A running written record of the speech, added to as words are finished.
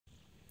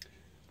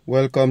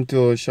Welcome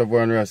to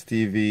Shavon Ras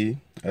TV,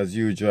 as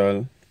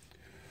usual.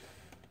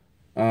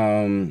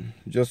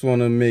 Just want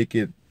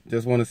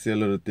to say a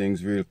little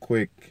things real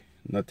quick.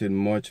 Nothing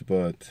much,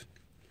 but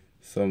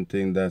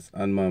something that's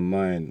on my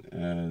mind.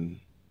 And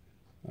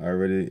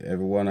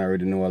everyone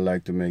already know I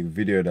like to make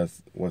video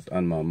that's what's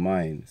on my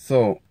mind.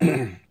 So,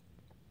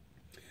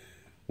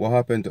 what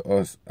happened to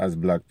us as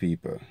black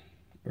people,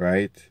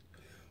 right?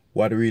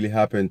 What really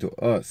happened to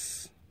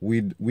us?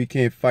 We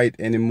can't fight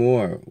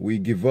anymore. We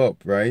give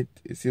up, right?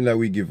 It seems like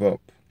we give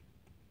up.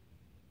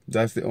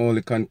 That's the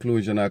only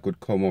conclusion I could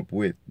come up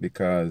with,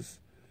 because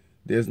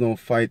there's no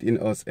fight in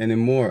us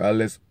anymore,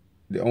 unless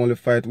the only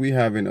fight we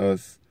have in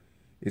us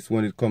is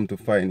when it comes to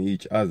fighting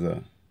each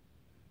other,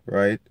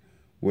 right?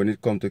 When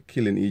it comes to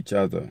killing each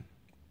other.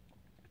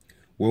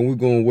 When we're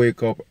going to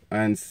wake up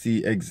and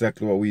see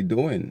exactly what we're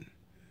doing.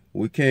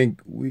 We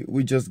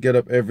just get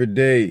up every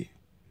day,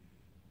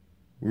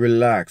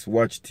 relax,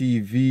 watch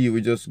TV. We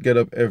just get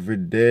up every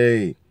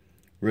day,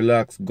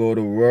 relax, go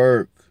to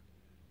work,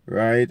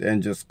 right?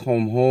 And just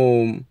come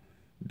home,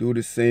 do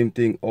the same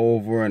thing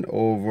over and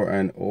over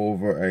and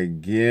over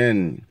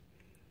again.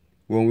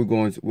 When we're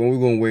going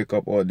to wake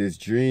up out this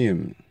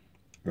dream,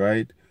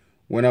 right?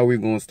 When are we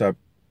going to stop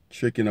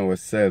tricking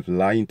ourselves,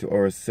 lying to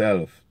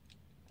ourselves?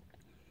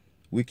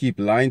 We keep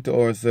lying to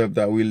ourselves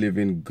that we live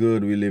in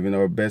good, we live in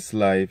our best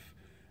life,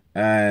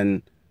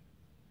 and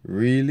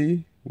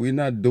really, we're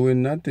not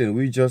doing nothing.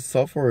 We just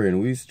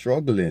suffering, we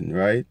struggling,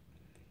 right?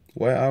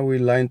 Why are we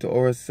lying to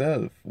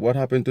ourselves? What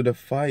happened to the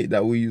fight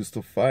that we used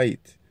to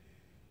fight?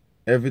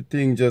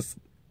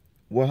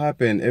 What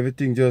happened?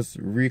 Everything just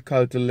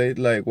recalculate.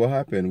 Like, what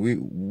happened?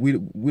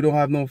 We don't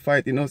have no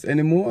fight in us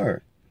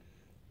anymore.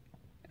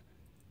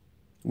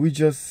 We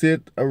just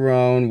sit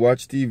around,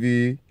 watch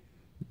TV,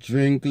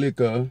 drink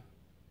liquor,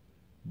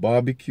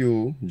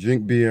 barbecue,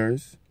 drink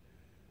beers,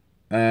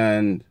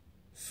 and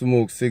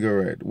smoke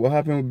cigarette. What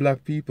happened with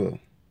black people?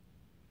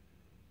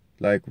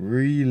 Like,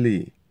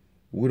 really?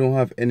 We don't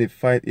have any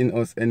fight in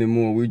us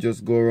anymore. We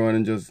just go around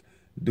and just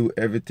do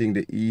everything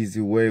the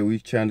easy way. We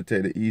trying to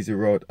take the easy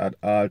route at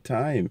all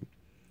time.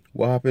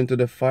 What happened to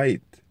the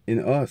fight in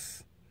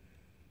us?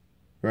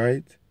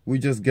 Right? We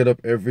just get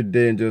up every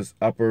day and just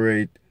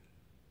operate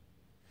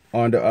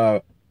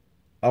under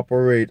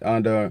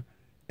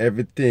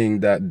everything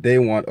that they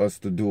want us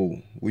to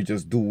do. We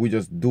just do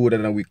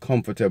that, and we're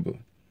comfortable.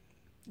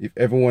 If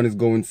everyone is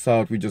going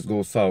south, we just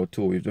go south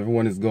too. If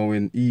everyone is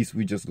going east,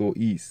 we just go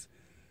east.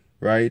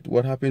 Right?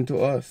 What happened to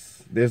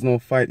us? There's no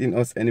fight in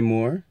us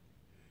anymore.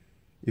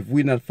 If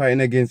we're not fighting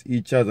against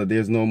each other,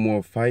 there's no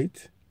more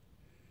fight.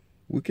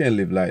 We can't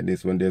live like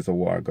this when there's a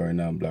war going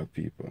on, black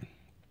people.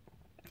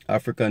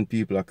 African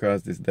people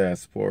across this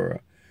diaspora,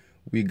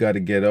 we got to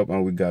get up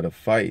and we got to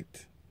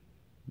fight.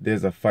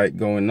 There's a fight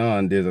going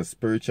on. There's a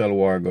spiritual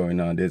war going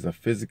on. There's a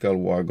physical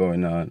war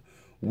going on.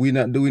 We're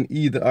not doing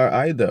either or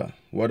either.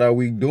 What are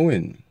we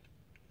doing?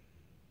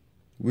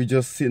 We're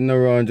just sitting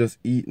around just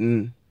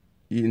eating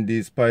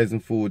these poison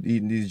food,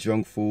 eating these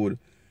junk food,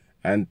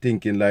 and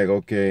thinking like,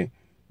 okay,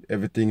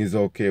 everything is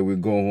okay. We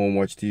go home,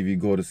 watch TV,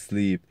 go to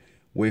sleep,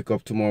 wake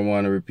up tomorrow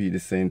morning, repeat the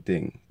same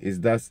thing.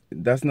 That's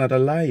not a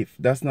life.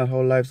 That's not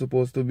how life's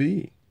supposed to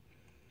be.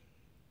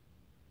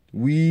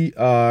 We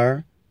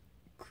are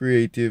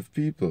creative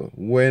people.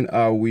 When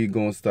are we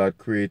going to start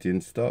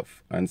creating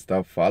stuff and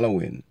stop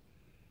following?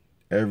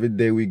 Every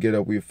day we get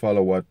up, we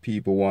follow what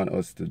people want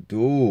us to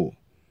do.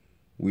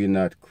 We're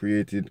not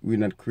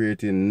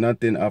creating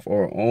nothing of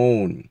our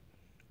own.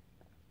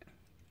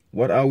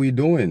 What are we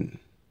doing?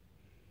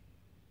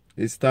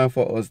 It's time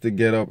for us to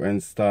get up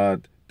and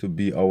start to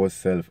be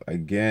ourselves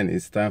again.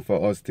 It's time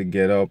for us to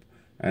get up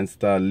and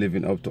start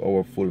living up to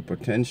our full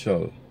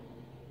potential.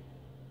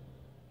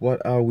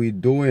 What are we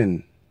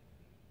doing?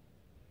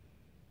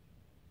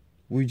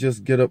 We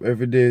just get up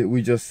every day.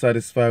 We just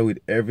satisfied with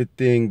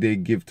everything they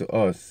give to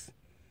us.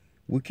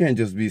 We can't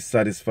just be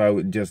satisfied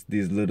with just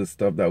these little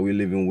stuff that we're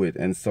living with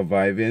and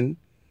surviving.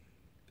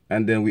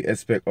 And then we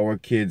expect our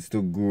kids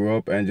to grow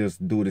up and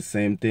just do the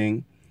same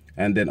thing.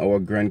 And then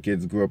our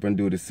grandkids grow up and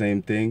do the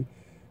same thing.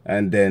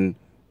 And then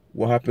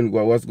what's going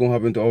to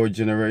happen to our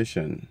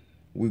generation?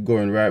 We're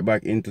going right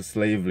back into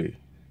slavery.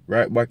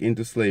 Right back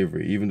into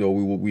slavery, even though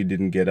we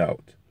didn't get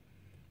out.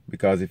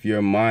 Because if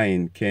your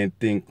mind can't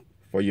think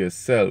for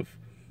yourself,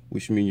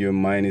 which means your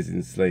mind is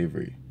in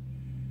slavery.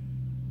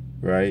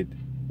 Right?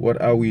 What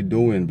are we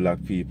doing,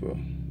 black people?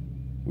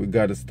 We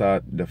got to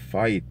start the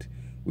fight.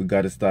 We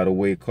got to start to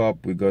wake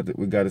up. We got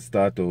to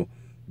start to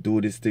do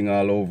this thing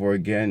all over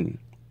again.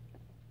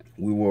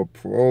 We were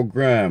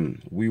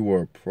programmed. We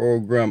were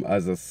programmed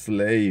as a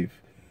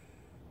slave.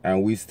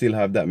 And we still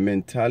have that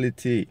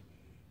mentality.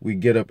 We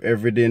get up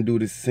every day and do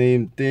the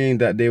same thing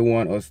that they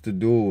want us to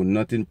do.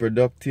 Nothing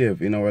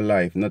productive in our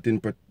life.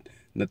 Nothing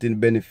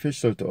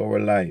beneficial to our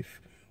life.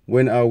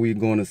 When are we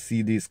going to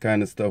see this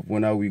kind of stuff?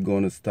 When are we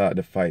going to start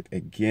the fight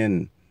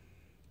again?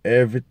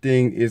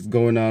 Everything is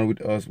going on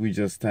with us. We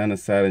just stand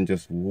aside and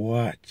just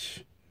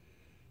watch.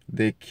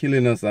 They're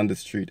killing us on the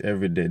street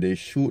every day. They're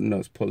shooting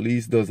us.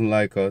 Police doesn't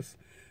like us.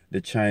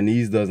 The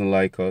Chinese doesn't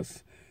like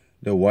us.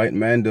 The white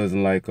man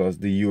doesn't like us.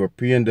 The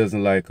European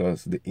doesn't like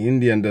us. The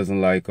Indian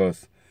doesn't like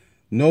us.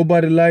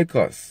 Nobody like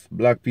us,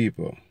 black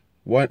people.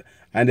 What?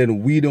 And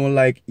then we don't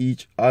like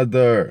each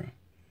other.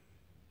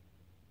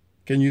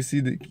 Can you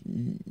see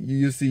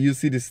you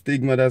see the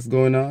stigma that's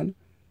going on?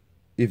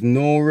 If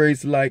no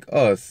race like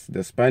us,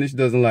 the Spanish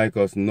doesn't like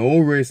us, no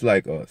race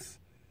like us.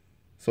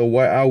 So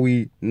why are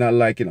we not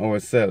liking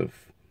ourselves?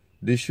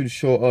 This should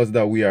show us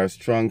that we are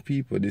strong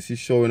people. This is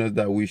showing us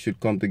that we should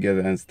come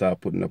together and start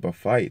putting up a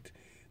fight.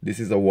 This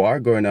is a war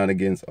going on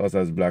against us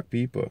as black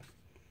people.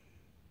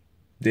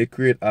 They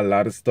create a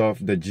lot of stuff,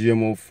 the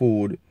GMO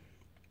food.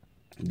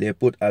 They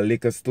put a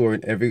liquor store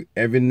in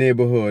every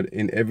neighborhood,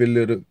 in every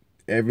little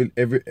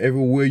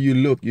everywhere you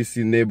look, you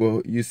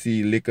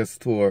see liquor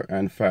store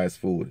and fast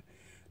food.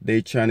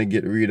 They trying to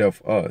get rid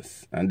of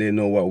us, and they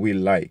know what we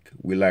like.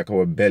 We like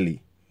our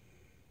belly.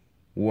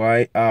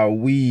 Why are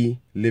we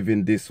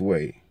living this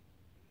way?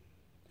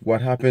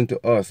 What happened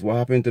to us? What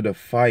happened to the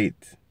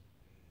fight?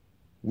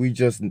 We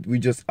just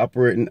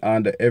operating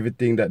under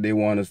everything that they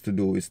want us to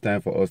do. It's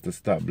time for us to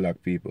stop,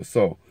 black people.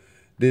 So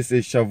this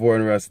is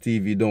Shavor Ras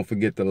TV. Don't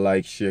forget to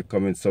like, share,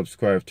 comment,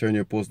 subscribe, turn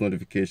your post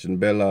notification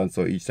bell on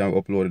so each time I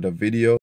uploaded a video